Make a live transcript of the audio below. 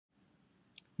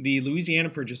The Louisiana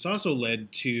Purchase also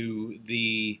led to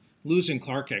the Lewis and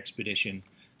Clark expedition.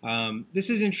 This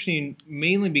is interesting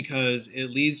mainly because it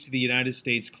leads to the United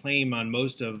States' claim on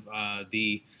most of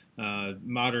the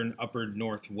modern upper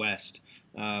Northwest.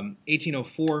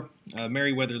 1804,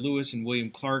 Meriwether Lewis and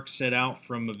William Clark set out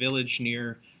from a village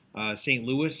near St.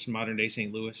 Louis, modern-day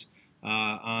St. Louis,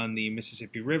 on the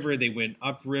Mississippi River. They went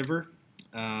upriver.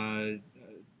 They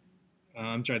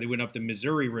went up the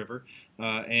Missouri River,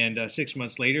 and 6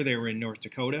 months later they were in North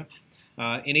Dakota.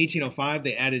 In 1805,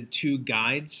 they added two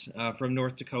guides from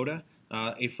North Dakota,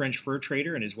 a French fur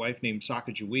trader and his wife named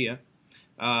Sacagawea.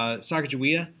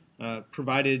 Sacagawea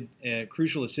provided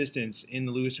crucial assistance in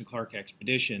the Lewis and Clark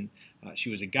expedition. She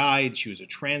was a guide, she was a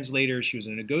translator, she was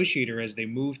a negotiator as they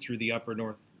moved through the upper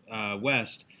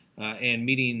Northwest and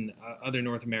meeting other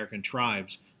North American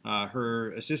tribes.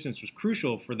 Her assistance was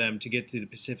crucial for them to get to the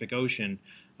Pacific Ocean.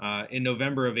 In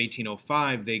November of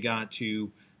 1805, they got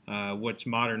to what's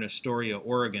modern Astoria,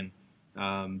 Oregon.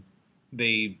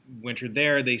 They wintered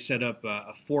there. They set up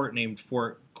a fort named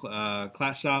Fort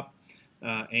Clatsop,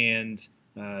 and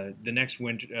the next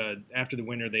winter, after the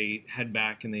winter, they head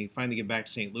back and they finally get back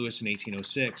to St. Louis in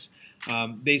 1806.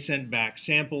 They sent back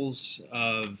samples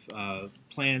of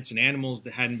plants and animals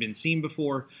that hadn't been seen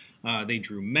before. They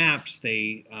drew maps.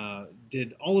 They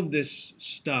did all of this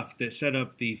stuff that set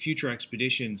up the future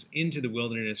expeditions into the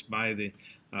wilderness by the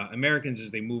Americans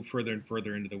as they move further and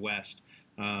further into the West.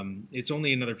 It's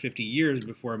only another 50 years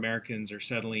before Americans are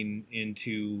settling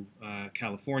into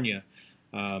California.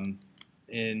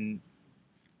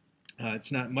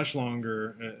 It's not much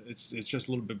longer. It's just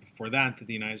a little bit before that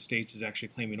the United States is actually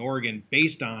claiming Oregon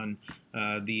based on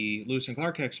the Lewis and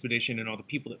Clark expedition and all the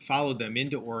people that followed them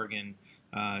into Oregon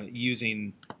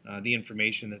using the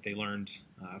information that they learned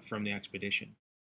from the expedition.